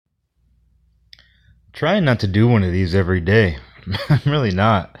trying not to do one of these every day. I'm really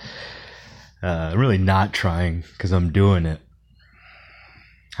not. I'm really not trying because I'm doing it.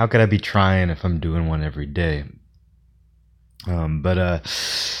 How could I be trying if I'm doing one every day? But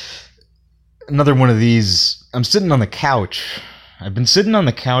another one of these. I'm sitting on the couch. I've been sitting on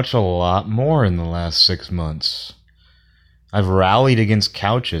the couch a lot more in the last 6 months. I've rallied against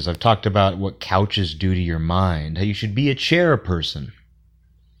couches. I've talked about what couches do to your mind. How you should be a chair person.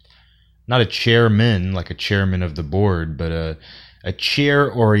 Not a chairman, like a chairman of the board, but a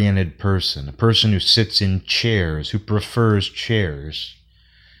chair-oriented person. A person who sits in chairs, who prefers chairs.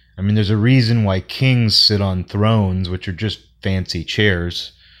 I mean, there's a reason why kings sit on thrones, which are just fancy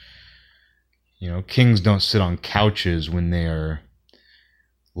chairs. You know, kings don't sit on couches when they are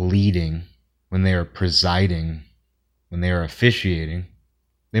leading, when they are presiding, when they are officiating.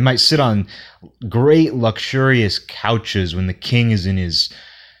 They might sit on great luxurious couches when the king is in his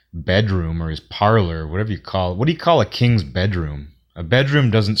bedroom or his parlor, whatever you call it. What do you call a king's bedroom? A bedroom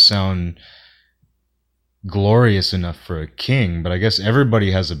doesn't sound glorious enough for a king, but I guess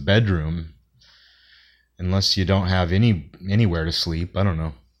everybody has a bedroom, unless you don't have anywhere to sleep. I don't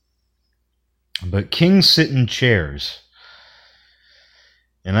know. But kings sit in chairs.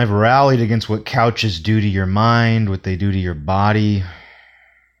 And I've rallied against what couches do to your mind, what they do to your body.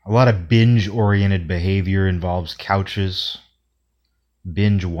 A lot of binge-oriented behavior involves couches.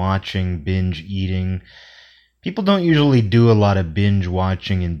 Binge watching, binge eating. People don't usually do a lot of binge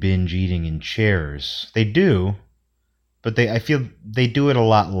watching and binge eating in chairs. They do, but I feel they do it a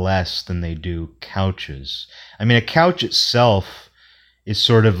lot less than they do couches. I mean, a couch itself is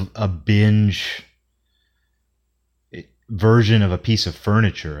sort of a binge version of a piece of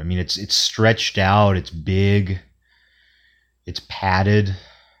furniture. I mean, it's stretched out, it's big, it's padded.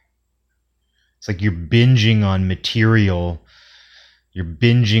 It's like you're binging on material. You're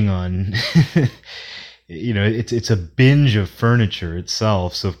binging on, it's a binge of furniture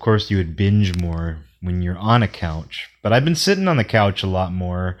itself. So of course you would binge more when you're on a couch. But I've been sitting on the couch a lot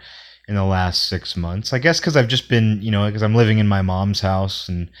more in the last 6 months. I guess because I've just been, because I'm living in my mom's house,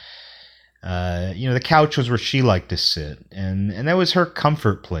 and the couch was where she liked to sit, and that was her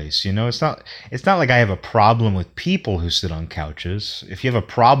comfort place. It's not like I have a problem with people who sit on couches. If you have a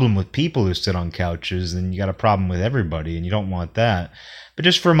problem with people who sit on couches, then you got a problem with everybody, and you don't want that. But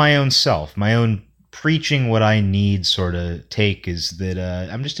just for my own self, my own preaching what I need sort of take is that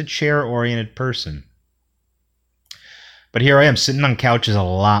I'm just a chair-oriented person. But here I am sitting on couches a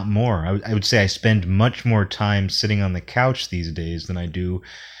lot more. I would say I spend much more time sitting on the couch these days than I do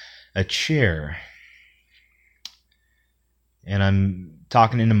a chair. And I'm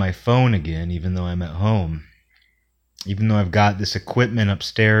talking into my phone again, even though I'm at home. Even though I've got this equipment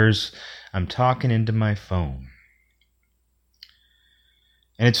upstairs, I'm talking into my phone.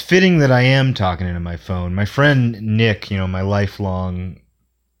 And it's fitting that I am talking into my phone. My friend Nick, my lifelong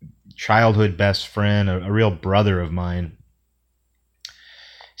childhood best friend, a real brother of mine,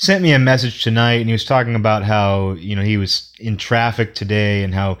 sent me a message tonight, and he was talking about how, he was in traffic today,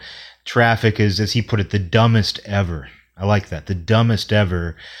 and how traffic is, as he put it, the dumbest ever. I like that, the dumbest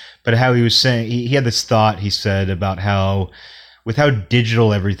ever. But how he was saying, he had this thought, he said, about how, with how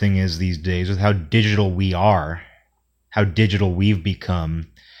digital everything is these days, with how digital we are, how digital we've become,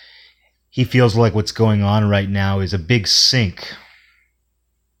 he feels like what's going on right now is a big sync.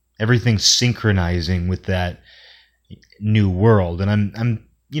 Everything's synchronizing with that new world. And I'm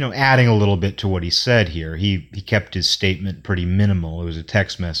adding a little bit to what he said here. He kept his statement pretty minimal. It was a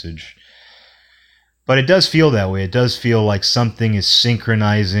text message. But it does feel that way. It does feel like something is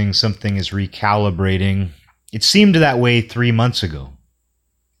synchronizing, something is recalibrating. It seemed that way 3 months ago.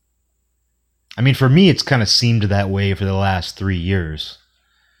 I mean, for me, it's kind of seemed that way for the last 3 years.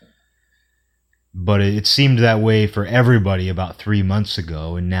 But it seemed that way for everybody about 3 months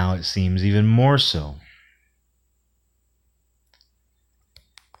ago, and now it seems even more so.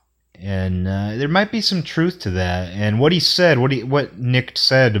 And there might be some truth to that. And what he said, what Nick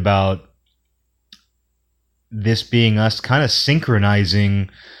said about this being us kind of synchronizing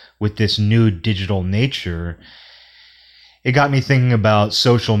with this new digital nature, it got me thinking about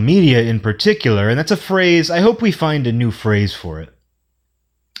social media in particular. And that's a phrase, I hope we find a new phrase for it.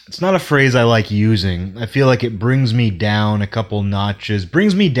 It's not a phrase I like using. I feel like it brings me down a couple notches,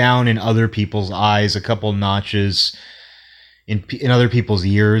 brings me down in other people's eyes a couple notches, in other people's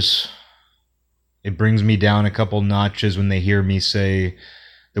ears. It brings me down a couple notches when they hear me say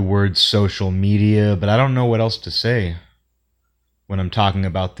the word social media, but I don't know what else to say when I'm talking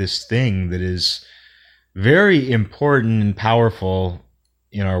about this thing that is very important and powerful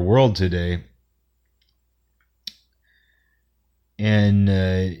in our world today. And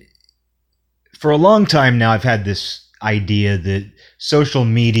For a long time now, I've had this idea that social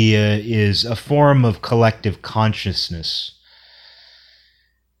media is a form of collective consciousness.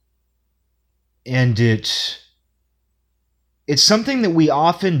 And it's something that we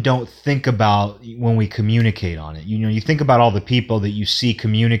often don't think about when we communicate on it. You think about all the people that you see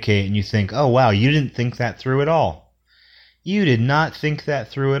communicate and you think, oh, wow, you didn't think that through at all. You did not think that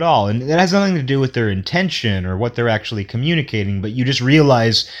through at all. And it has nothing to do with their intention or what they're actually communicating, but you just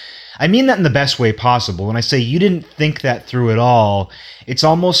realize, I mean that in the best way possible. When I say you didn't think that through at all, it's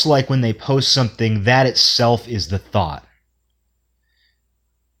almost like when they post something, that itself is the thought.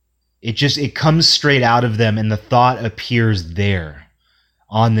 It comes straight out of them and the thought appears there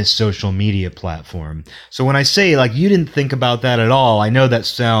on this social media platform. So when I say, like, you didn't think about that at all, I know that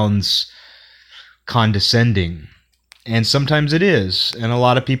sounds condescending. And sometimes it is. And a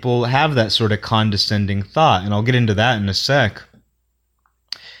lot of people have that sort of condescending thought. And I'll get into that in a sec.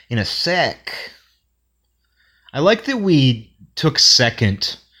 I like that we took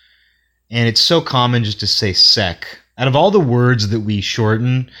second. And it's so common just to say sec. Out of all the words that we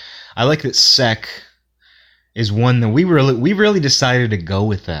shorten, I like that sec is one that we really decided to go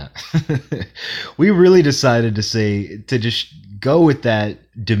with that. We really decided to just go with that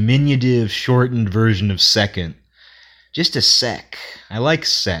diminutive shortened version of second. Just a sec. I like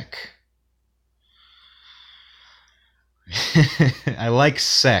sec. I like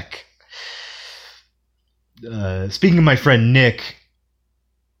sec. Speaking of my friend Nick,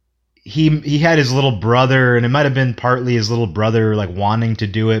 he had his little brother, and it might have been partly his little brother like wanting to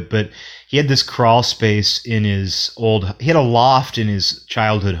do it, but he had this crawl space he had a loft in his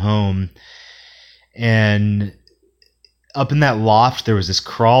childhood home, and up in that loft there was this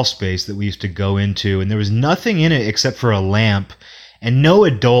crawl space that we used to go into, and there was nothing in it except for a lamp, and no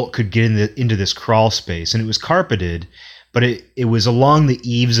adult could get into this crawl space, and it was carpeted, but it was along the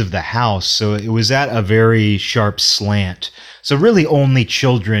eaves of the house, so it was at a very sharp slant. So really only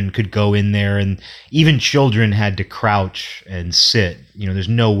children could go in there, and even children had to crouch and sit. There's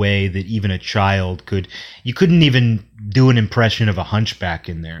no way that even a child could. You couldn't even do an impression of a hunchback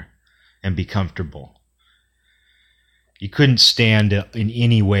in there and be comfortable. You couldn't stand in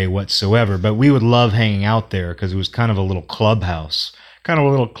any way whatsoever, but we would love hanging out there because it was kind of a little clubhouse.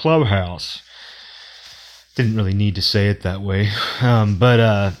 Didn't really need to say it that way.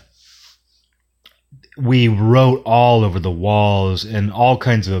 But we wrote all over the walls and all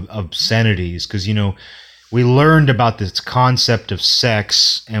kinds of obscenities because, we learned about this concept of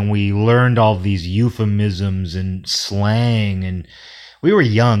sex and we learned all these euphemisms and slang, and we were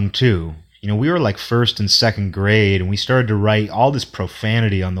young too. We were like first and second grade, and we started to write all this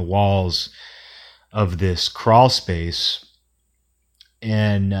profanity on the walls of this crawl space.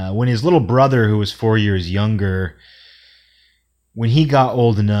 And when his little brother, who was 4 years younger, when he got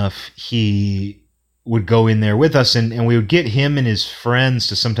old enough, he would go in there with us, and we would get him and his friends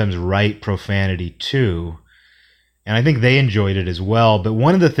to sometimes write profanity too. And I think they enjoyed it as well. But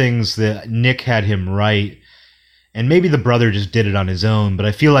one of the things that Nick had him write, and maybe the brother just did it on his own, but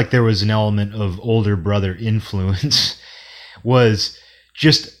I feel like there was an element of older brother influence, was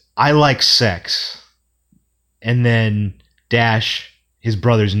just, I like sex, and then dash his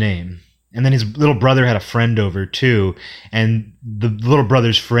brother's name. And then his little brother had a friend over too, and the little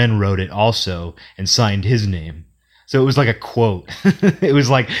brother's friend wrote it also and signed his name. So it was like a quote. It was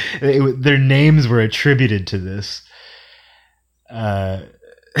like their names were attributed to this. And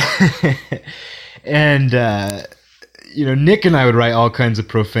Nick and I would write all kinds of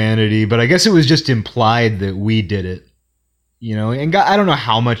profanity, but I guess it was just implied that we did it. And I don't know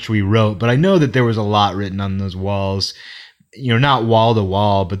how much we wrote, but I know that there was a lot written on those walls. Not wall to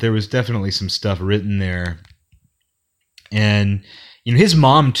wall, but there was definitely some stuff written there. And his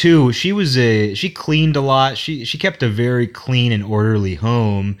mom too, she cleaned a lot. She kept a very clean and orderly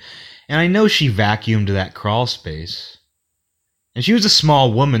home, and I know she vacuumed that crawl space. And she was a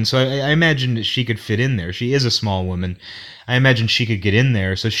small woman, so I imagine that she could fit in there. She is a small woman. I imagine she could get in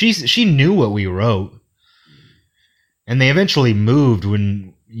there. So she knew what we wrote. And they eventually moved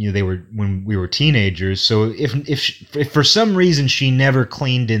when when we were teenagers. So if for some reason she never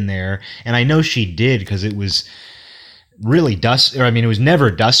cleaned in there, and I know she did because it was really dusty. It was never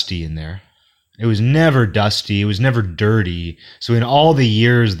dusty in there. It was never dusty. It was never dirty. So in all the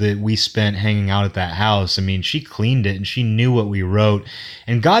years that we spent hanging out at that house, she cleaned it and she knew what we wrote.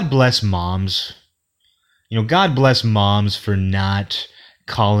 And God bless moms. God bless moms for not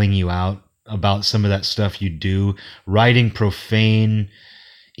calling you out about some of that stuff you do. Writing profane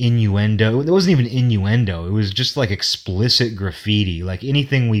innuendo. It wasn't even innuendo. It was just like explicit graffiti. Like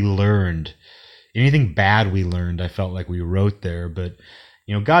anything we learned, anything bad we learned, I felt like we wrote there. But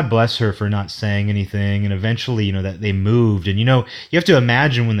God bless her for not saying anything. And eventually, that they moved. And, you have to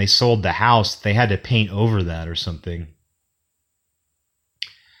imagine when they sold the house, they had to paint over that or something.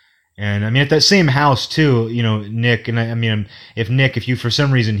 And I mean, at that same house too, Nick, and if you for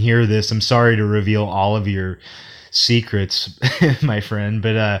some reason hear this, I'm sorry to reveal all of your secrets, my friend,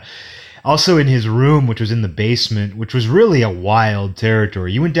 but also in his room, which was in the basement, which was really a wild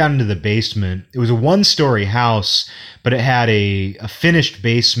territory. You went down into the basement. It was a 1-story house, but it had a finished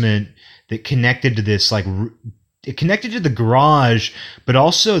basement that connected to this, it connected to the garage, but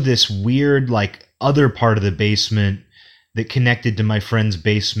also this weird, other part of the basement that connected to my friend's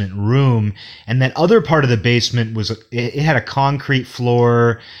basement room. And that other part of the basement it had a concrete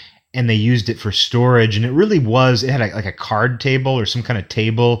floor, and they used it for storage. And it really was, it had a card table or some kind of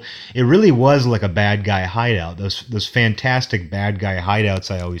table. It really was like a bad guy hideout. Those fantastic bad guy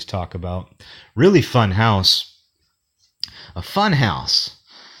hideouts I always talk about. Really fun house. A fun house.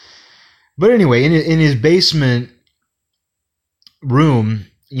 But anyway, in his basement room,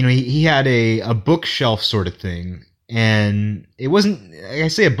 he had a bookshelf sort of thing. And it wasn't, I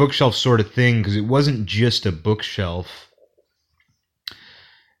say a bookshelf sort of thing because it wasn't just a bookshelf.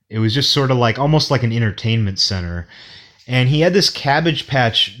 It was just sort of almost like an entertainment center. And he had this Cabbage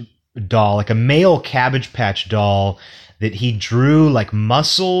Patch doll, like a male Cabbage Patch doll that he drew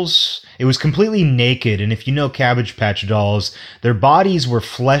muscles. It was completely naked. And if you know Cabbage Patch dolls, their bodies were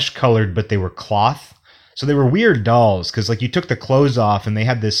flesh colored, but they were cloth. So they were weird dolls because you took the clothes off and they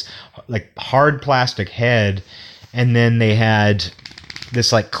had this hard plastic head. And then they had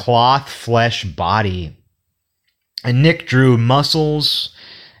this cloth flesh body. And Nick drew muscles.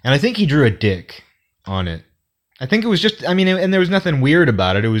 And I think he drew a dick on it. I think it was just, and there was nothing weird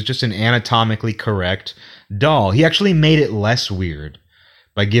about it. It was just an anatomically correct doll. He actually made it less weird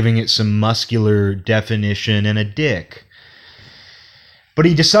by giving it some muscular definition and a dick. But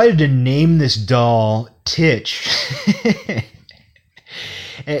he decided to name this doll Titch.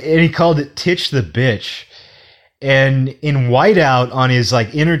 And he called it Titch the Bitch. And in whiteout on his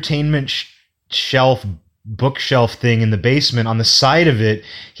entertainment bookshelf thing in the basement, on the side of it,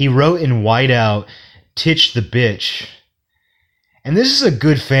 he wrote in whiteout, Titch the Bitch. And this is a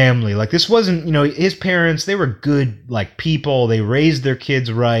good family. This wasn't, his parents, they were good, people. They raised their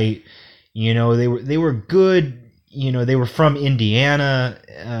kids right. They were good. They were from Indiana.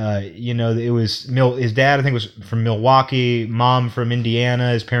 It was his dad, I think, was from Milwaukee, mom from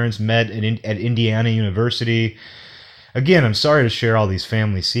Indiana. His parents met at Indiana University. Again, I'm sorry to share all these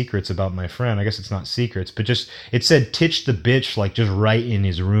family secrets about my friend. I guess it's not secrets, but it said Titch the Bitch, just right in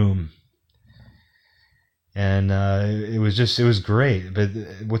his room. And it was great. But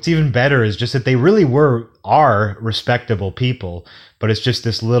what's even better is just that they really are respectable people. But it's just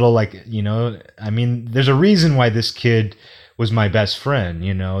this little, there's a reason why this kid was my best friend,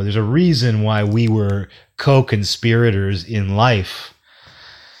 There's a reason why we were co-conspirators in life.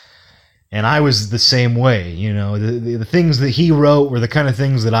 And I was the same way, The things that he wrote were the kind of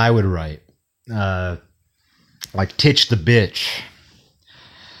things that I would write. Titch the Bitch.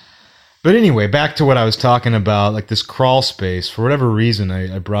 But anyway, back to what I was talking about, this crawl space. For whatever reason,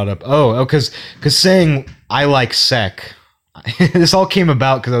 I brought up, because saying I like sec. This all came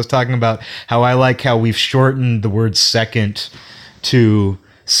about because I was talking about how I like how we've shortened the word second to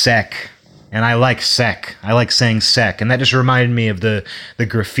sec. And I like sec. I like saying sec. And that just reminded me of the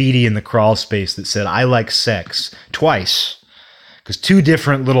graffiti in the crawl space that said, I like sex, twice. Because 2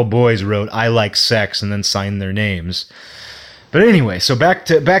 different little boys wrote, I like sex, and then signed their names. But anyway, so back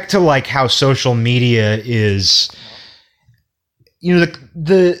to how social media is,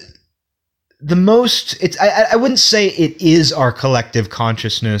 the most, I wouldn't say it is our collective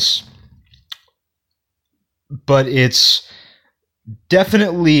consciousness, but it's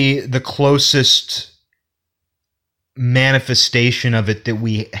definitely the closest manifestation of it that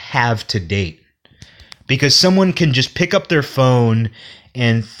we have to date. Because someone can just pick up their phone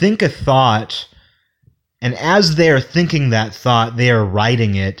and think a thought, and as they are thinking that thought, they are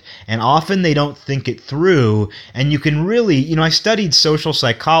writing it, and often they don't think it through. And you can really, I studied social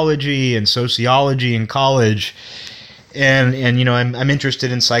psychology and sociology in college, and I'm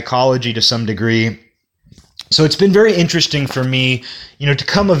interested in psychology to some degree. So it's been very interesting for me, to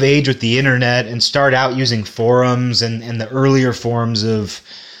come of age with the internet and start out using forums and the earlier forms of,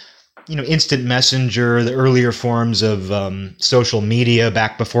 instant messenger, the earlier forms of social media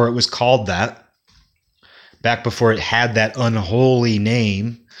back before it was called that, back before it had that unholy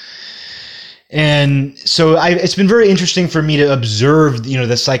name. And so it's been very interesting for me to observe,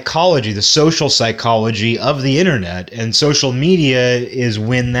 the psychology, the social psychology of the internet. And social media is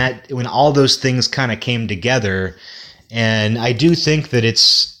when all those things kind of came together. And I do think that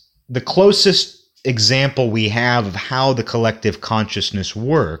it's the closest example we have of how the collective consciousness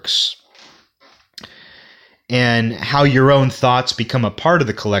works and how your own thoughts become a part of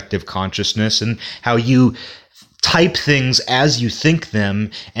the collective consciousness and how you type things as you think them,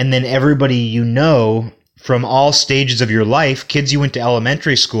 and then everybody you know from all stages of your life, kids you went to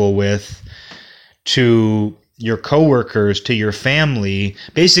elementary school with, to your coworkers, to your family,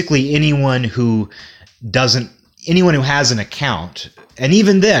 basically anyone who has an account. And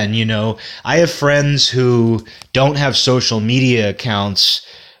even then, I have friends who don't have social media accounts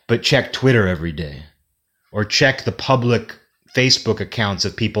but check Twitter every day or check the public Facebook accounts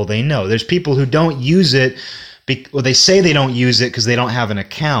of people they know. There's people who don't use it. They say they don't use it because they don't have an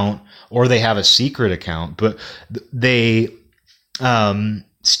account or they have a secret account, but they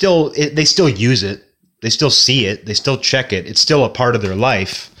still use it. They still see it. They still check it. It's still a part of their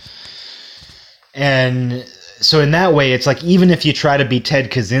life. And so in that way, it's like even if you try to be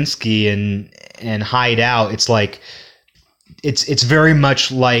Ted Kaczynski and hide out, it's like it's very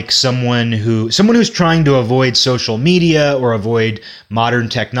much like someone who's trying to avoid social media or avoid modern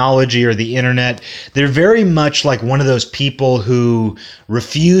technology or the internet. They're very much like one of those people who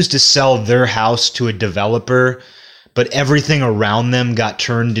refuse to sell their house to a developer, but everything around them got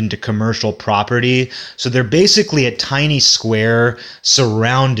turned into commercial property. So they're basically a tiny square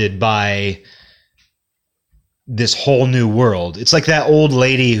surrounded by this whole new world. It's like that old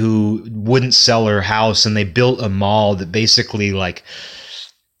lady who wouldn't sell her house and they built a mall that basically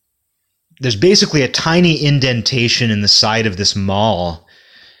there's basically a tiny indentation in the side of this mall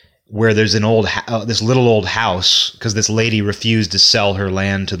where there's this little old house because this lady refused to sell her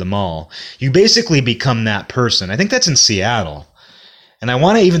land to the mall. You basically become that person. I think that's in Seattle. And I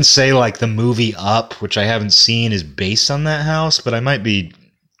want to even say the movie Up, which I haven't seen, is based on that house, but I might be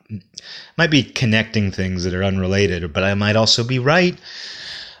connecting things that are unrelated, but I might also be right.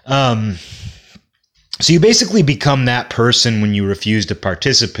 So you basically become that person when you refuse to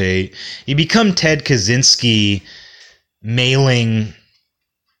participate. You become Ted Kaczynski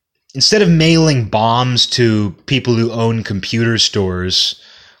instead of mailing bombs to people who own computer stores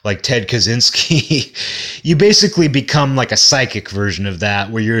like Ted Kaczynski, you basically become like a psychic version of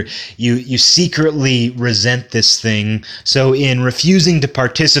that, where you secretly resent this thing. So in refusing to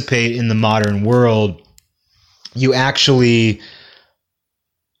participate in the modern world, you actually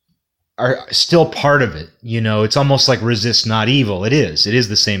are still part of it. It's almost like resist not evil. It is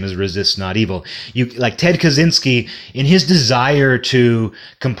the same as resist not evil. Like Ted Kaczynski, in his desire to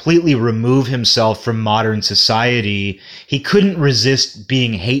completely remove himself from modern society, he couldn't resist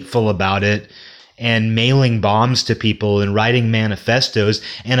being hateful about it and mailing bombs to people and writing manifestos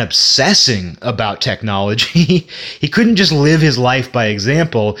and obsessing about technology. He couldn't just live his life by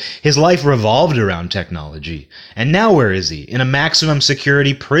example. His life revolved around technology. And now where is he? In a maximum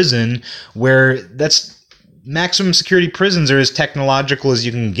security prison maximum security prisons are as technological as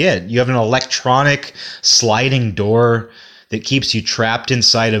you can get. You have an electronic sliding door that keeps you trapped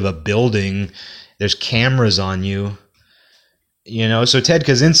inside of a building. There's cameras on you. So Ted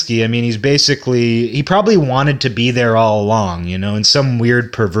Kaczynski, he probably wanted to be there all along, in some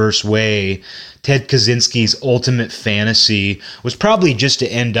weird perverse way. Ted Kaczynski's ultimate fantasy was probably just to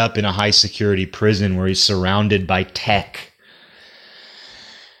end up in a high security prison where he's surrounded by tech.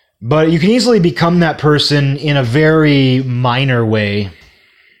 But you can easily become that person in a very minor way.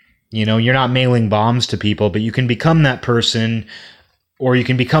 You're not mailing bombs to people, but you can become that person. Or you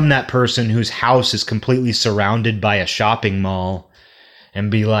can become that person whose house is completely surrounded by a shopping mall and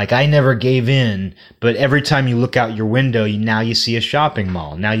be like, I never gave in. But every time you look out your window, now you see a shopping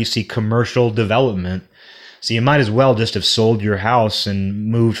mall. Now you see commercial development. So you might as well just have sold your house and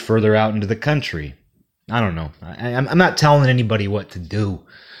moved further out into the country. I don't know. I'm not telling anybody what to do.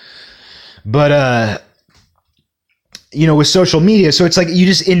 But, with social media, so it's like you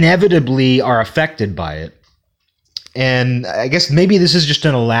just inevitably are affected by it. And I guess maybe this is just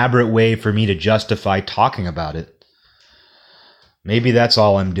an elaborate way for me to justify talking about it. Maybe that's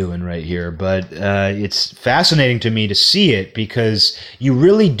all I'm doing right here, but it's fascinating to me to see it because you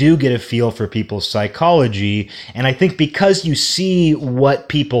really do get a feel for people's psychology. And I think because you see what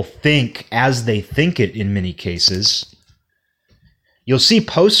people think as they think it in many cases, you'll see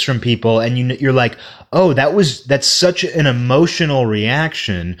posts from people and you're like, oh, that's such an emotional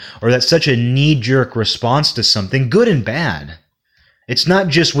reaction, or that's such a knee-jerk response to something, good and bad. It's not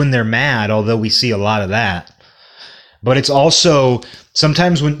just when they're mad, although we see a lot of that. But it's also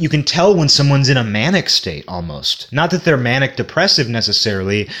sometimes when you can tell when someone's in a manic state almost. Not that they're manic depressive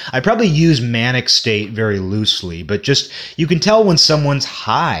necessarily. I probably use manic state very loosely, but just you can tell when someone's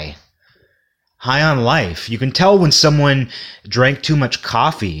high high on life. You can tell when someone drank too much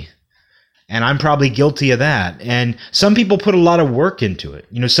coffee, and I'm probably guilty of that. And some people put a lot of work into it.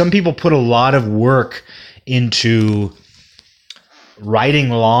 Some people put a lot of work into writing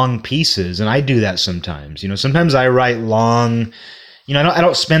long pieces, and I do that sometimes. Sometimes I write long. I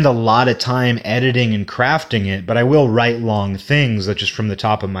don't spend a lot of time editing and crafting it, but I will write long things that just from the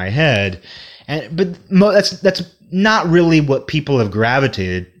top of my head. But that's not really what people have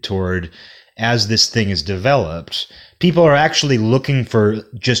gravitated toward as this thing is developed. People are actually looking for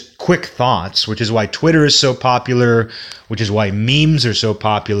just quick thoughts, which is why Twitter is so popular, which is why memes are so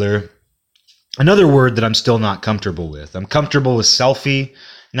popular. Another word that I'm still not comfortable with. I'm comfortable with selfie,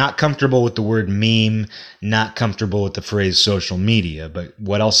 not comfortable with the word meme, not comfortable with the phrase social media. But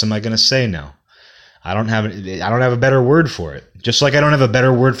what else am I going to say now? I don't have a better word for it. Just like I don't have a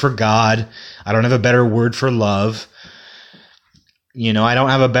better word for God. I don't have a better word for love. I don't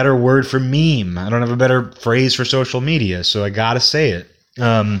have a better word for meme. I don't have a better phrase for social media. So I got to say it.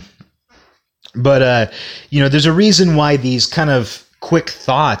 But there's a reason why these kind of quick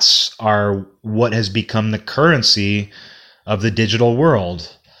thoughts are what has become the currency of the digital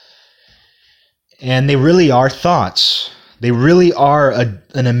world. And they really are thoughts. They really are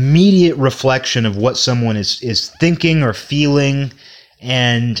an immediate reflection of what someone is thinking or feeling.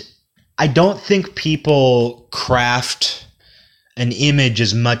 And I don't think people craft an image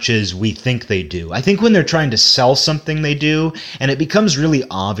as much as we think they do. I think when they're trying to sell something, they do, and it becomes really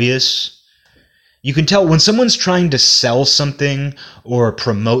obvious. You can tell when someone's trying to sell something or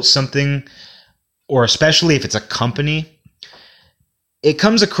promote something, or especially if it's a company, it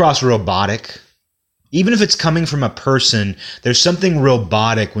comes across robotic. Even if it's coming from a person, there's something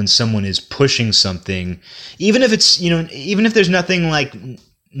robotic when someone is pushing something. Even if it's, even if there's nothing like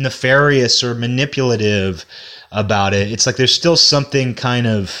nefarious or manipulative about it, it's like there's still something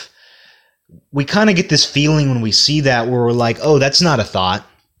we kind of get this feeling when we see that where we're like, oh, that's not a thought.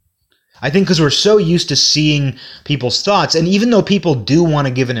 I think because we're so used to seeing people's thoughts, and even though people do want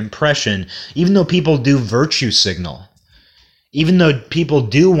to give an impression, even though people do virtue signal, even though people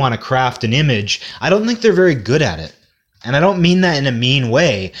do want to craft an image, I don't think they're very good at it. And I don't mean that in a mean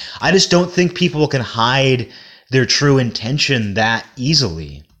way. I just don't think people can hide their true intention that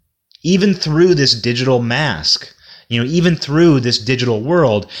easily. Even through this digital mask, even through this digital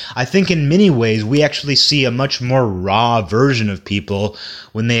world, I think in many ways we actually see a much more raw version of people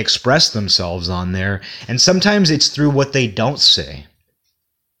when they express themselves on there. And sometimes it's through what they don't say.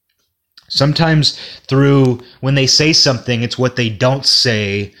 Sometimes through when they say something, it's what they don't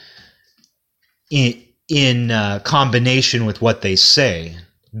say in combination with what they say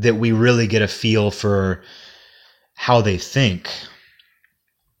that we really get a feel for how they think.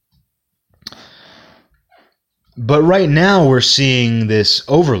 But right now we're seeing this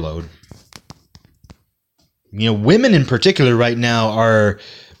overload. Women in particular right now are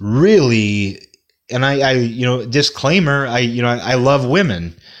really, and I disclaimer, I love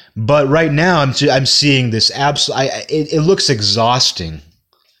women. But right now, I'm seeing this it looks exhausting,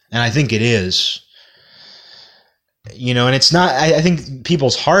 and I think it is. And it's not. I think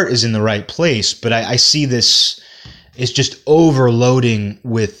people's heart is in the right place, but I see this. It's just overloading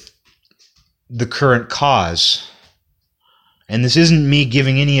with the current cause, and this isn't me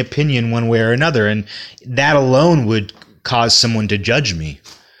giving any opinion one way or another, and that alone would cause someone to judge me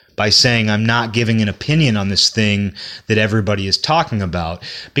by saying I'm not giving an opinion on this thing that everybody is talking about,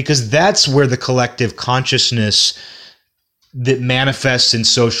 because that's where the collective consciousness that manifests in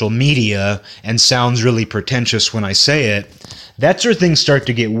social media and sounds really pretentious when I say it, that's where things start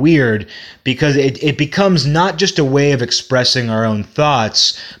to get weird, because it becomes not just a way of expressing our own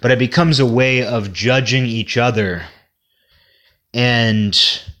thoughts, but it becomes a way of judging each other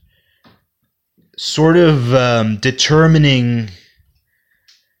and sort of determining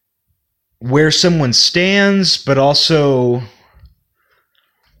where someone stands, but also,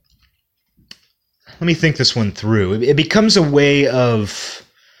 let me think this one through. It becomes a way of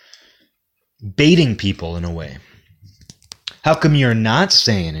baiting people in a way. How come you're not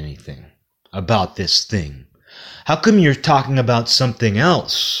saying anything about this thing? How come you're talking about something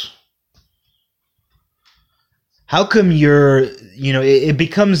else? How come it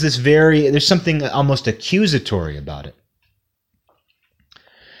becomes this there's something almost accusatory about it.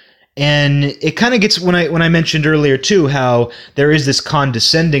 And it kind of gets, when I mentioned earlier too, how there is this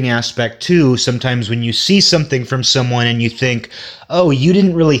condescending aspect too, sometimes when you see something from someone and you think, oh, you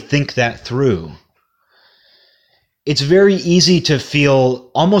didn't really think that through. It's very easy to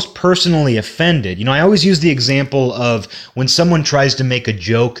feel almost personally offended. I always use the example of when someone tries to make a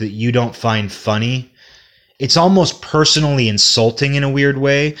joke that you don't find funny. it's almost personally insulting in a weird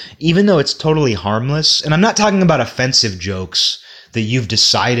way, even though it's totally harmless. And I'm not talking about offensive jokes that you've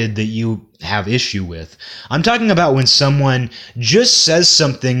decided that you have issue with. I'm talking about when someone just says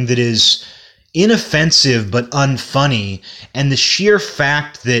something that is inoffensive but unfunny, and the sheer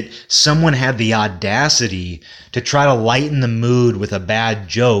fact that someone had the audacity to try to lighten the mood with a bad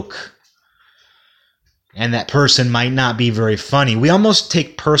joke, and that person might not be very funny, we almost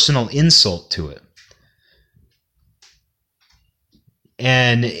take personal insult to it.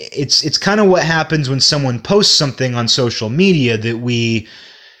 And it's kind of what happens when someone posts something on social media that we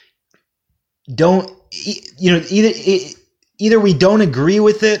don't, either we don't agree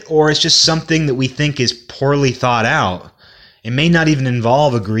with it, or it's just something that we think is poorly thought out. It may not even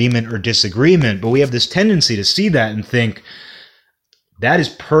involve agreement or disagreement, but we have this tendency to see that and think, that is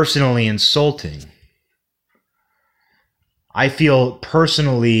personally insulting. I feel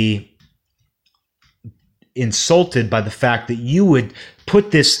personally insulted by the fact that you would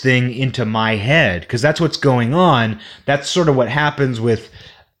put this thing into my head, because that's what's going on. That's sort of what happens with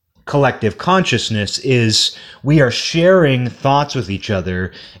collective consciousness, is we are sharing thoughts with each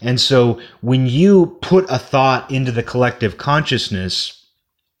other. And so when you put a thought into the collective consciousness,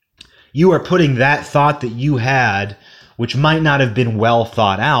 you are putting that thought that you had, which might not have been well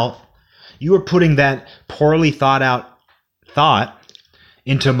thought out, you are putting that poorly thought out thought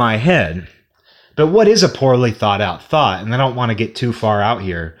into my head. But what is a poorly thought out thought? And I don't want to get too far out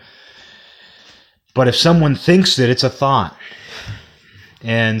here, but if someone thinks that it's a thought,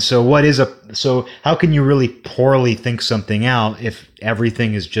 and so so how can you really poorly think something out if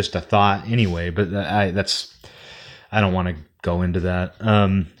everything is just a thought anyway? But I don't want to go into that.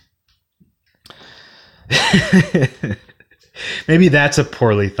 Maybe that's a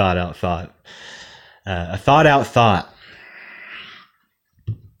poorly thought out thought. A thought out thought.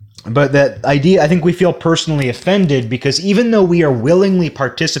 But that idea, I think we feel personally offended because even though we are willingly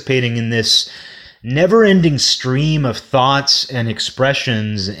participating in this never-ending stream of thoughts and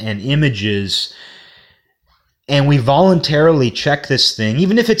expressions and images, and we voluntarily check this thing,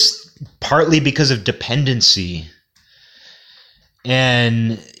 even if it's partly because of dependency,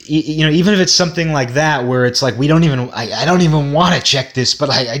 and even if it's something like that where it's like I don't even want to check this, but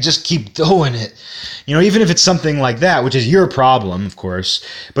I just keep doing it. Even if it's something like that, which is your problem, of course,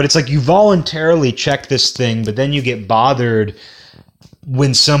 but it's like you voluntarily check this thing, but then you get bothered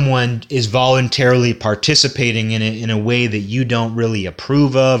when someone is voluntarily participating in it in a way that you don't really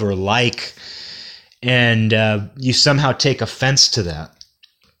approve of or like, and you somehow take offense to that.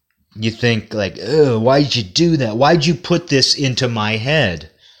 You think like, oh, why'd you do that? Why'd you put this into my head?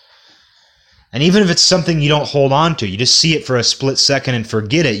 And even if it's something you don't hold on to, you just see it for a split second and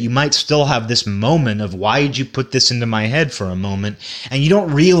forget it, you might still have this moment of, why did you put this into my head for a moment? And you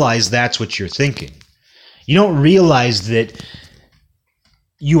don't realize that's what you're thinking. You don't realize that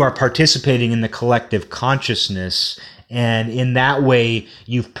you are participating in the collective consciousness, and in that way,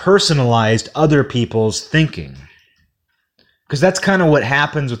 you've personalized other people's thinking. Because that's kind of what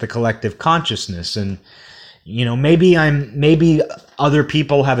happens with the collective consciousness. And maybe other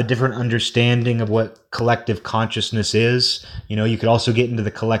people have a different understanding of what collective consciousness is. You could also get into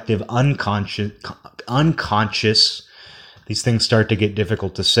the collective unconscious. These things start to get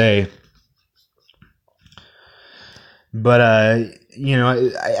difficult to say. But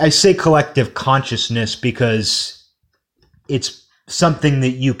I say collective consciousness because it's something that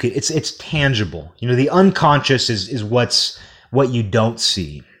you could. It's tangible. The unconscious is what you don't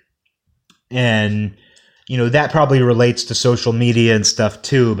see, and that probably relates to social media and stuff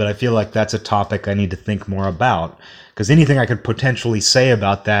too, but I feel like that's a topic I need to think more about, because anything I could potentially say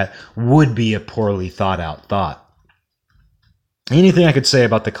about that would be a poorly thought out thought. Anything I could say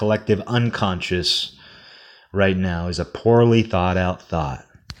about the collective unconscious right now is a poorly thought out thought.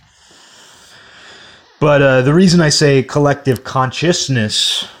 But the reason I say collective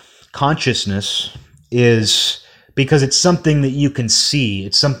consciousness is because it's something that you can see.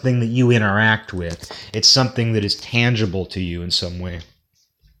 It's something that you interact with. It's something that is tangible to you in some way.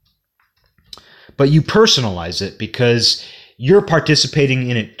 But you personalize it because you're participating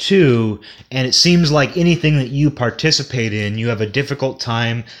in it too, and it seems like anything that you participate in, you have a difficult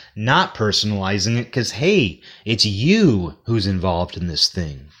time not personalizing it because, hey, it's you who's involved in this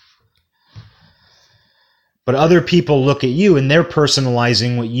thing. But other people look at you and they're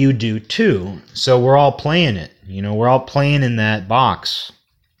personalizing what you do too. So we're all playing it. We're all playing in that box.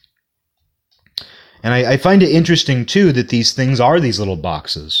 And I find it interesting too that these things are these little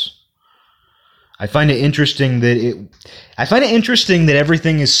boxes. I find it interesting that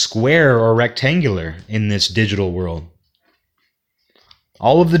everything is square or rectangular in this digital world.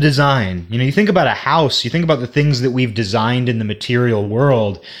 All of the design. You know, you think about a house, you think about the things that we've designed in the material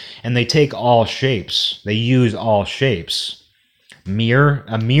world, and they take all shapes. They use all shapes. A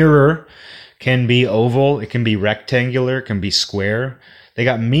mirror can be oval, it can be rectangular, it can be square. They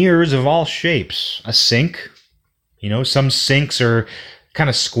got mirrors of all shapes. A sink, you know, some sinks are kind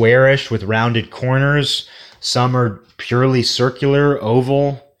of squarish with rounded corners. Some are purely circular,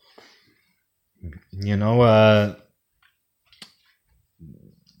 oval. You know,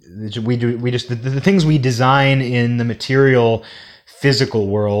 the things we design in the material physical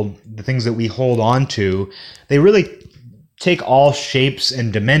world, the things that we hold on to, they really take all shapes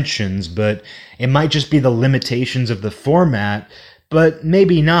and dimensions, but it might just be the limitations of the format, but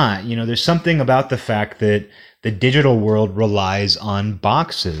maybe not. You know, there's something about the fact that the digital world relies on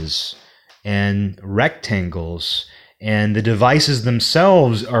boxes and rectangles, and the devices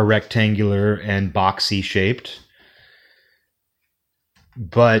themselves are rectangular and boxy shaped.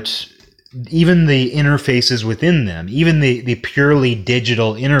 But even the interfaces within them, even the purely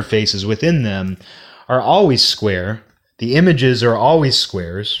digital interfaces within them are always square. The images are always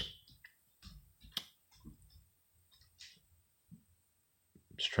squares.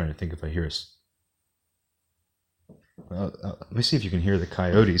 Just trying to think if I hear us. Let me see if you can hear the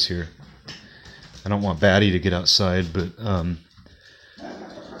coyotes here. I don't want Batty to get outside, but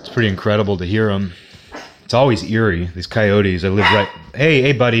it's pretty incredible to hear them. It's always eerie, these coyotes. I live right...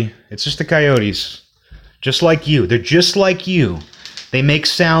 Hey, buddy. It's just the coyotes. Just like you. They're just like you. They make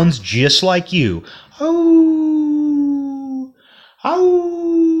sounds just like you. Oh, oh,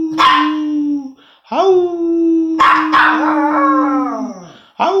 oh, oh,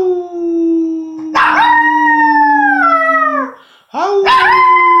 oh, oh.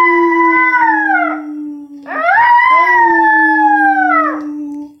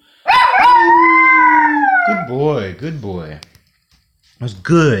 Good boy. It was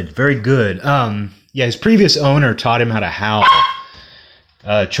good, very good. Yeah, his previous owner taught him how to howl.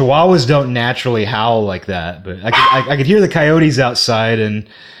 Chihuahuas don't naturally howl like that, but I could hear the coyotes outside, and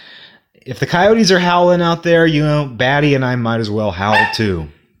if the coyotes are howling out there, you know, Batty and I might as well howl too.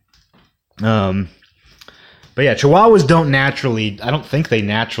 But yeah, Chihuahuas don't naturally, I don't think they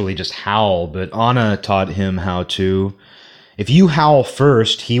naturally just howl, but Anna taught him how to. If you howl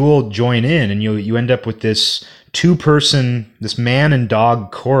first, he will join in, and you end up with this this man and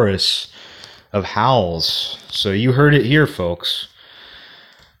dog chorus of howls. So you heard it here, folks.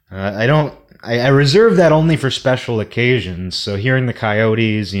 I reserve that only for special occasions. So hearing the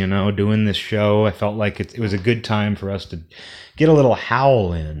coyotes, you know, doing this show, I felt like it was a good time for us to get a little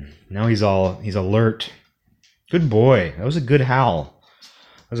howl in. Now he's alert. Good boy. That was a good howl.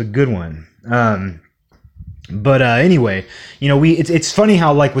 That was a good one. But anyway, you know, it's funny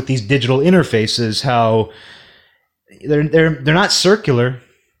how, like, with these digital interfaces, how they're not circular.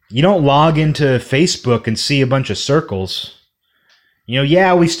 You don't log into Facebook and see a bunch of circles. You know,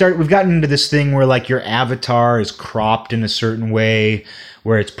 yeah, we've gotten into this thing where, like, your avatar is cropped in a certain way,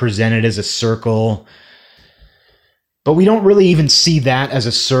 where it's presented as a circle. But we don't really even see that as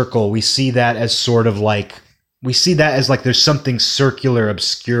a circle. We see that as sort of like, there's something circular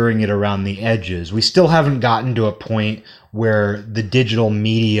obscuring it around the edges. We still haven't gotten to a point where the digital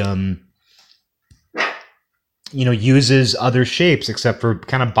medium, you know, uses other shapes except for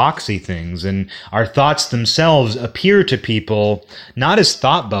kind of boxy things. And our thoughts themselves appear to people not as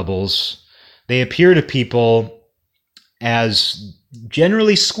thought bubbles. They appear to people as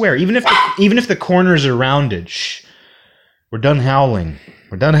generally square, even if the corners are rounded. Shh, we're done howling.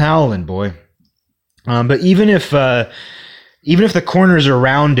 We're done howling, boy. But even if the corners are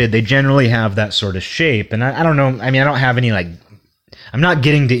rounded, they generally have that sort of shape. And I don't know. I mean, I don't have any, like, I'm not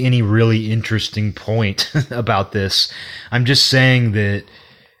getting to any really interesting point about this. I'm just saying that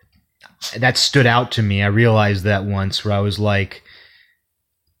stood out to me. I realized that once, where I was like,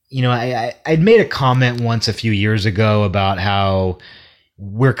 you know, I'd made a comment once a few years ago about how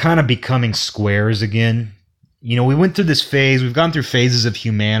we're kind of becoming squares again. You know, we went through this phase. We've gone through phases of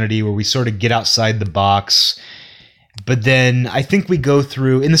humanity where we sort of get outside the box. But then I think we go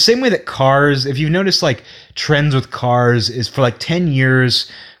through, in the same way that cars, if you've noticed, like, trends with cars is for like 10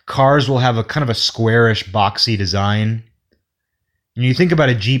 years, cars will have a kind of a squarish, boxy design. And you think about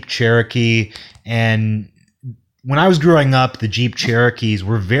a Jeep Cherokee, and when I was growing up, the Jeep Cherokees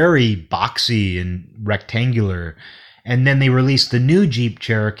were very boxy and rectangular. And then they released the new Jeep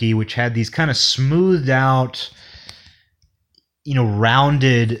Cherokee, which had these kind of smoothed out, you know,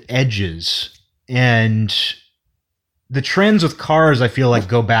 rounded edges. And the trends with cars, I feel like,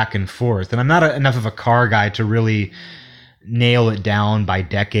 go back and forth. And I'm not enough of a car guy to really nail it down by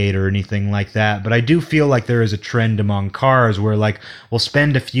decade or anything like that, but I do feel like there is a trend among cars where like we'll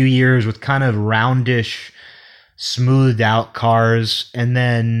spend a few years with kind of roundish, smoothed out cars, and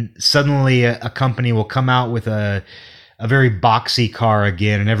then suddenly a company will come out with a very boxy car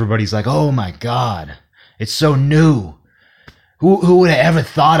again, and everybody's like, oh my god, it's so new. Who would have ever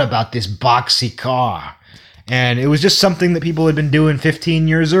thought about this boxy car? And it was just something that people had been doing 15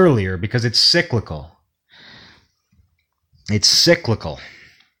 years earlier because it's cyclical. It's cyclical.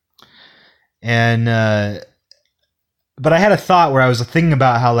 And, but I had a thought where I was thinking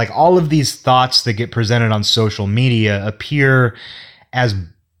about how, like, all of these thoughts that get presented on social media appear as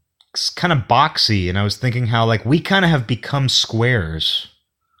kind of boxy. And I was thinking how, like, we kind of have become squares.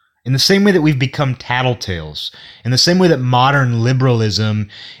 In the same way that we've become tattletales. In the same way that modern liberalism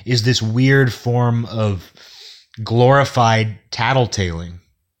is this weird form of glorified tattletaling.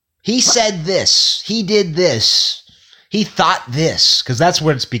 He said this. He did this. He thought this, because that's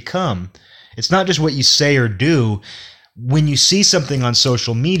what it's become. It's not just what you say or do. When you see something on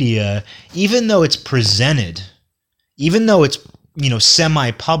social media, even though it's presented, even though it's,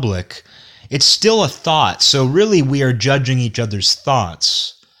 semi-public, it's still a thought. So really we are judging each other's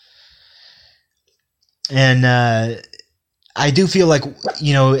thoughts. And I do feel like,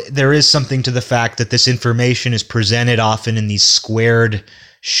 there is something to the fact that this information is presented often in these squared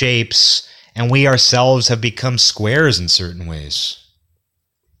shapes, and we ourselves have become squares in certain ways.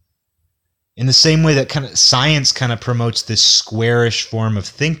 In the same way that kind of science kind of promotes this squarish form of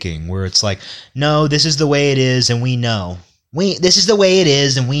thinking, where it's like, no, this is the way it is, and we know. This is the way it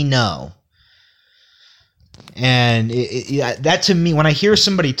is, and we know. And that to me, when I hear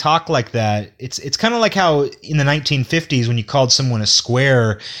somebody talk like that, it's kind of like how in the 1950s when you called someone a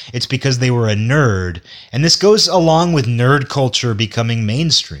square, it's because they were a nerd. And this goes along with nerd culture becoming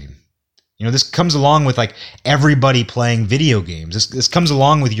mainstream. This comes along with like everybody playing video games. This comes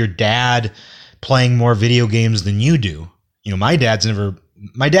along with your dad playing more video games than you do. My dad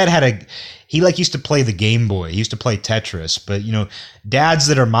used to play the Game Boy. He used to play Tetris. But, dads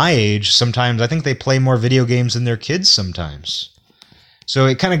that are my age, sometimes I think they play more video games than their kids sometimes. So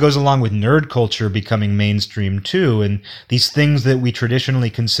it kind of goes along with nerd culture becoming mainstream too. And these things that we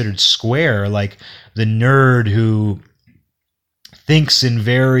traditionally considered square, like the nerd who thinks in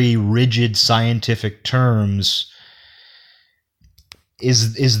very rigid scientific terms,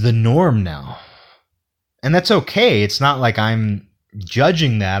 is the norm now. And that's okay. It's not like I'm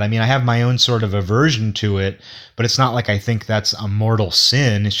judging that. I mean, I have my own sort of aversion to it, but it's not like I think that's a mortal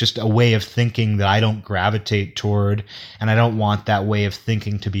sin. It's just a way of thinking that I don't gravitate toward, and I don't want that way of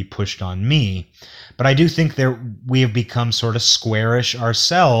thinking to be pushed on me. But I do think that we have become sort of squarish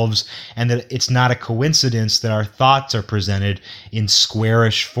ourselves, and that it's not a coincidence that our thoughts are presented in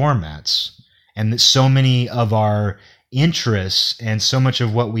squarish formats, and that so many of our interests and so much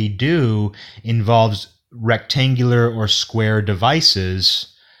of what we do involves rectangular or square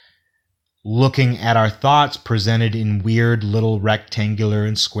devices looking at our thoughts presented in weird little rectangular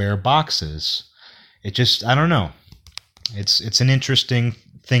and square boxes. It just, I don't know. It's an interesting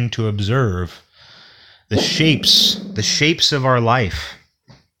thing to observe. The shapes of our life.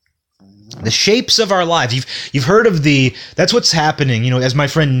 The shapes of our lives. You've heard of that's what's happening. As my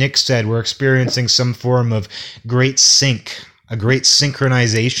friend Nick said, we're experiencing some form of great sync, a great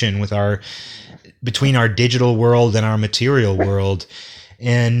synchronization between our digital world and our material world.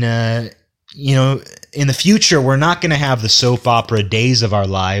 And, in the future, we're not going to have the soap opera days of our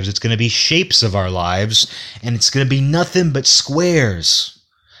lives. It's going to be shapes of our lives, and it's going to be nothing but squares.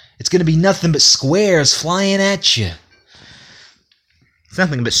 It's going to be nothing but squares flying at you. It's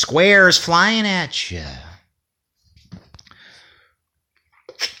nothing but squares flying at you.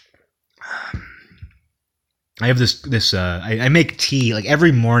 I have I make tea, like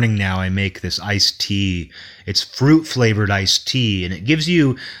every morning now I make this iced tea. It's fruit-flavored iced tea, and it gives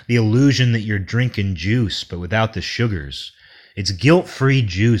you the illusion that you're drinking juice, but without the sugars. It's guilt-free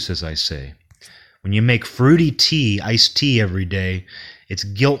juice, as I say. When you make fruity tea, iced tea every day, it's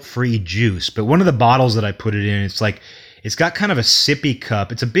guilt-free juice. But one of the bottles that I put it in, it's got kind of a sippy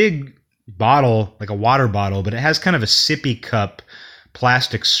cup. It's a big bottle, like a water bottle, but it has kind of a sippy cup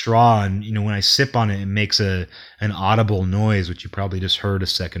plastic straw, and when I sip on it, it makes an audible noise, which you probably just heard a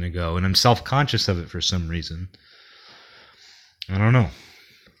second ago, and I'm self-conscious of it for some reason. I don't know.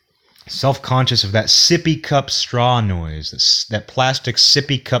 Self-conscious of that sippy cup straw noise, that plastic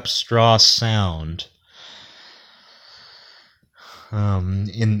sippy cup straw sound.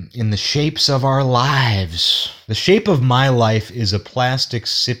 In the shapes of our lives. The shape of my life is a plastic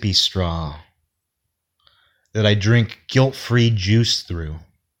sippy straw that I drink guilt-free juice through.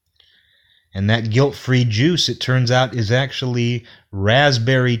 And that guilt-free juice, it turns out, is actually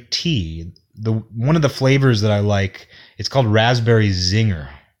raspberry tea. One of the flavors that I like, it's called Raspberry Zinger.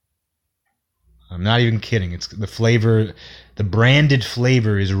 I'm not even kidding. It's the flavor, the branded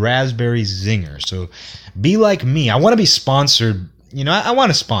flavor is Raspberry Zinger. So be like me. I want to be sponsored. You know, I want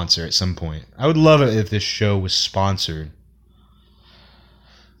to sponsor at some point. I would love it if this show was sponsored.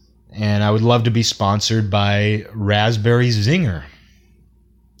 And I would love to be sponsored by Raspberry Zinger.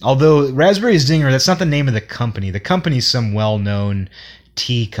 Although Raspberry Zinger, that's not the name of the company. The company's some well-known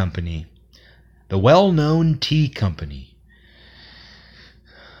tea company. The well-known tea company.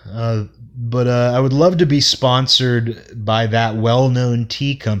 But I would love to be sponsored by that well-known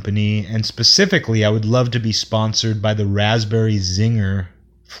tea company, and specifically, I would love to be sponsored by the Raspberry Zinger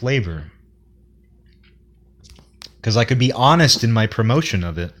flavor. Because I could be honest in my promotion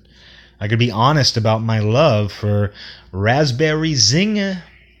of it. I could be honest about my love for Raspberry Zinger.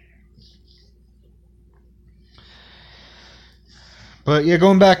 But yeah,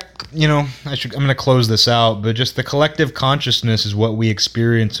 going back, you know, I'm going to close this out, but just the collective consciousness is what we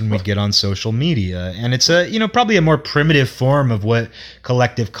experience when we get on social media. And it's probably a more primitive form of what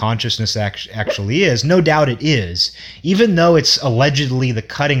collective consciousness actually is. No doubt it is. Even though it's allegedly the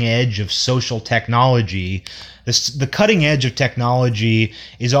cutting edge of social technology, the cutting edge of technology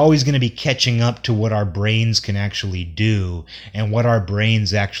is always going to be catching up to what our brains can actually do and what our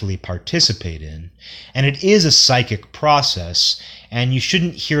brains actually participate in. And it is a psychic process. And you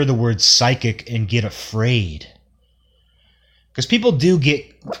shouldn't hear the word psychic and get afraid. Because people do get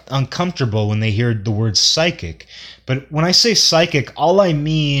uncomfortable when they hear the word psychic. But when I say psychic, all I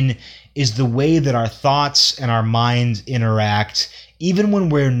mean is the way that our thoughts and our minds interact, even when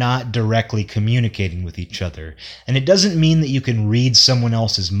we're not directly communicating with each other. And it doesn't mean that you can read someone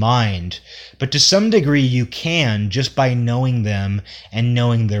else's mind, but to some degree you can, just by knowing them and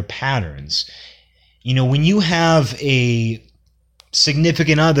knowing their patterns. You know, when you have a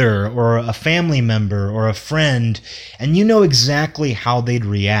significant other or a family member or a friend, and you know exactly how they'd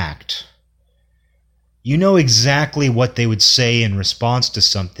react. You know exactly what they would say in response to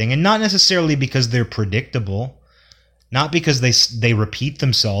something, and not necessarily because they're predictable, not because they repeat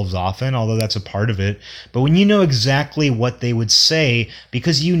themselves often, although that's a part of it, but when you know exactly what they would say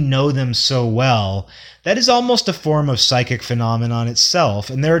because you know them so well, that is almost a form of psychic phenomenon itself,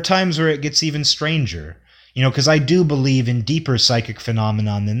 and there are times where it gets even stranger. You know, because I do believe in deeper psychic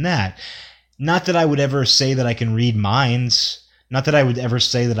phenomenon than that. Not that I would ever say that I can read minds. Not that I would ever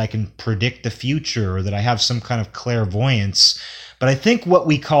say that I can predict the future or that I have some kind of clairvoyance. But I think what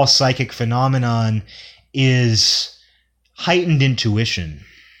we call psychic phenomenon is heightened intuition.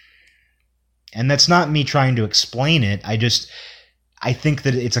 And that's not me trying to explain it. I think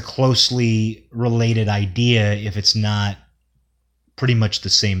that it's a closely related idea if it's not pretty much the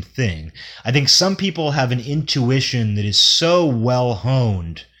same thing. I think some people have an intuition that is so well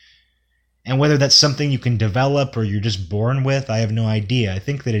honed, and whether that's something you can develop or you're just born with, I have no idea. I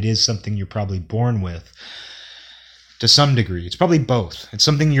think that it is something you're probably born with to some degree. It's probably both. It's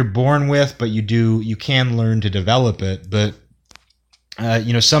something you're born with, but you can learn to develop it. But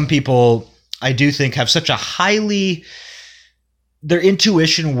some people, I do think, have such a their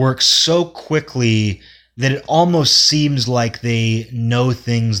intuition works so quickly that it almost seems like they know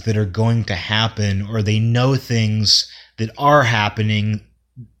things that are going to happen, or they know things that are happening,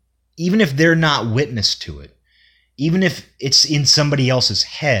 even if they're not witness to it. Even if it's in somebody else's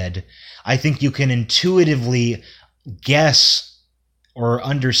head, I think you can intuitively guess or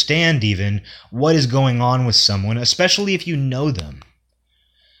understand even what is going on with someone, especially if you know them.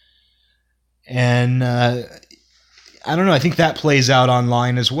 And I don't know, I think that plays out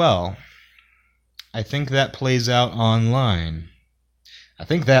online as well. You ever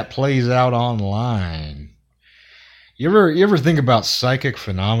think about psychic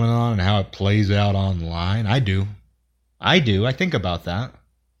phenomenon and how it plays out online? I do. I think about that.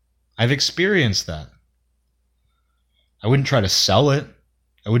 I've experienced that. I wouldn't try to sell it.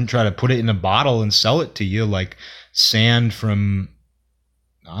 I wouldn't try to put it in a bottle and sell it to you like sand from,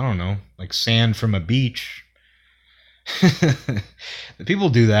 like sand from a beach. People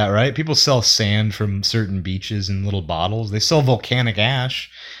do that, right? People sell sand from certain beaches in little bottles. They sell volcanic ash.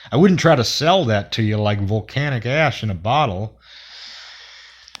 I wouldn't try to sell that to you like volcanic ash in a bottle.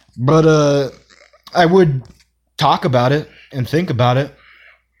 But I would talk about it and think about it.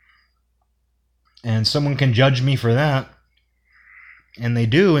 And someone can judge me for that. And they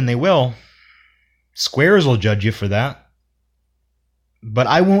do, and they will. Squares will judge you for that. But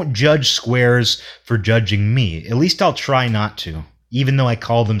I won't judge squares for judging me. At least I'll try not to, even though I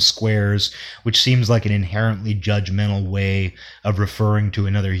call them squares, which seems like an inherently judgmental way of referring to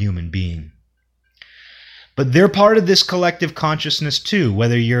another human being. But they're part of this collective consciousness too,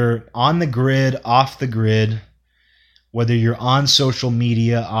 whether you're on the grid, off the grid, whether you're on social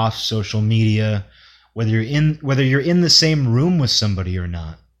media, off social media, whether you're in the same room with somebody or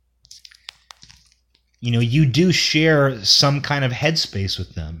not. You know, you do share some kind of headspace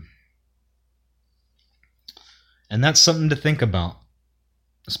with them. And that's something to think about.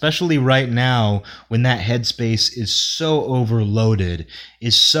 Especially right now when that headspace is so overloaded,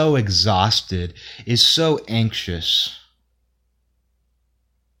 is so exhausted, is so anxious.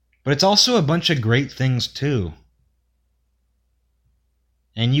 But it's also a bunch of great things too.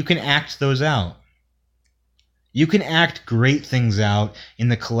 And you can act those out. You can act great things out in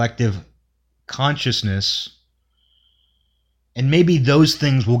the collective consciousness, and maybe those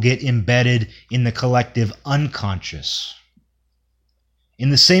things will get embedded in the collective unconscious.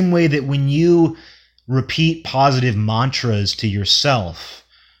 In the same way that when you repeat positive mantras to yourself,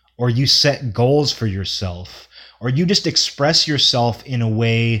 or you set goals for yourself, or you just express yourself in a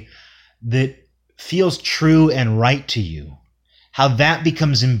way that feels true and right to you, how that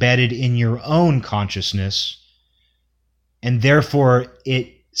becomes embedded in your own consciousness, and therefore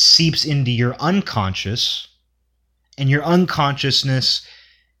it seeps into your unconscious, and your unconsciousness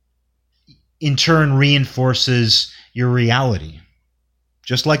in turn reinforces your reality.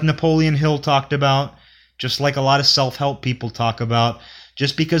 Just like Napoleon Hill talked about, just like a lot of self-help people talk about,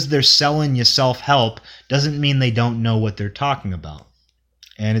 just because they're selling you self-help doesn't mean they don't know what they're talking about.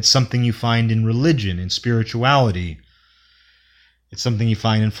 And it's something you find in religion, in spirituality. It's something you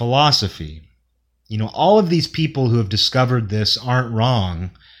find in philosophy. You know, all of these people who have discovered this aren't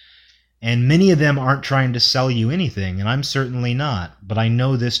wrong, and many of them aren't trying to sell you anything, and I'm certainly not, but I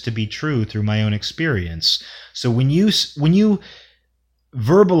know this to be true through my own experience. So when you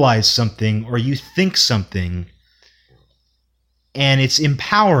verbalize something or you think something and it's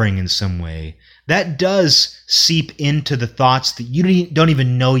empowering in some way, that does seep into the thoughts that you don't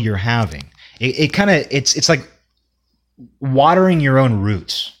even know you're having. It's like watering your own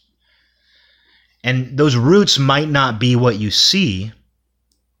roots. And those roots might not be what you see,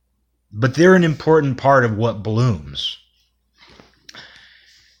 but they're an important part of what blooms.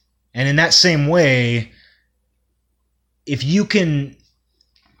 And in that same way, if you can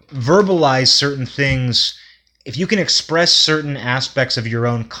verbalize certain things, if you can express certain aspects of your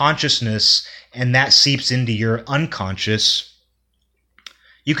own consciousness and that seeps into your unconscious,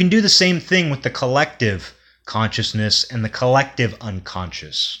 you can do the same thing with the collective consciousness and the collective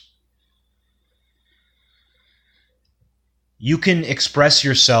unconscious. You can express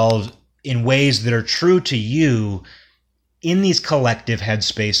yourself in ways that are true to you in these collective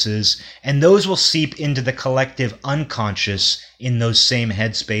headspaces, and those will seep into the collective unconscious in those same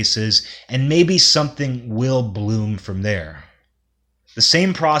headspaces, and maybe something will bloom from there. The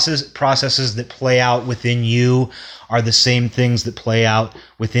same processes that play out within you are the same things that play out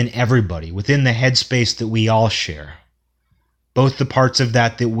within everybody, within the headspace that we all share. Both the parts of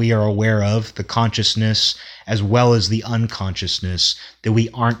that we are aware of, the consciousness, as well as the unconsciousness that we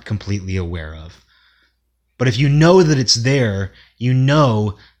aren't completely aware of. But if you know that it's there, you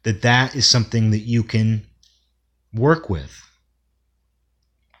know that that is something that you can work with.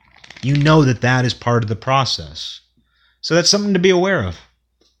 You know that that is part of the process. So that's something to be aware of.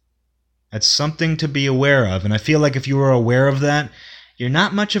 That's something to be aware of. And I feel like if you are aware of that, you're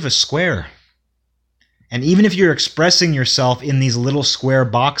not much of a square. And even if you're expressing yourself in these little square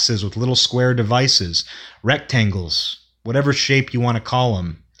boxes with little square devices, rectangles, whatever shape you want to call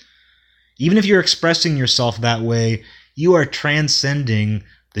them, even if you're expressing yourself that way, you are transcending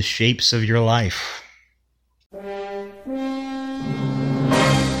the shapes of your life.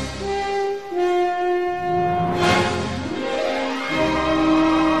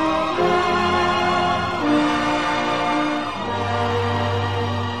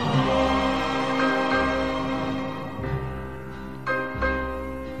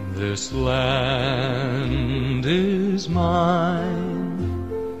 This land is mine.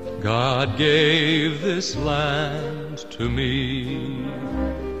 God gave this land to me.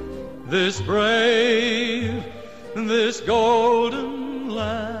 This brave, this golden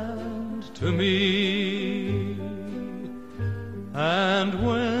land to me. And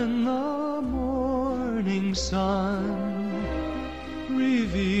when the morning sun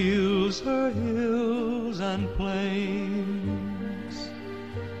reveals her hills and plains,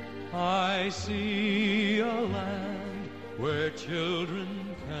 I see a land where children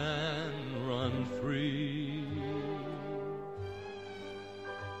can run free.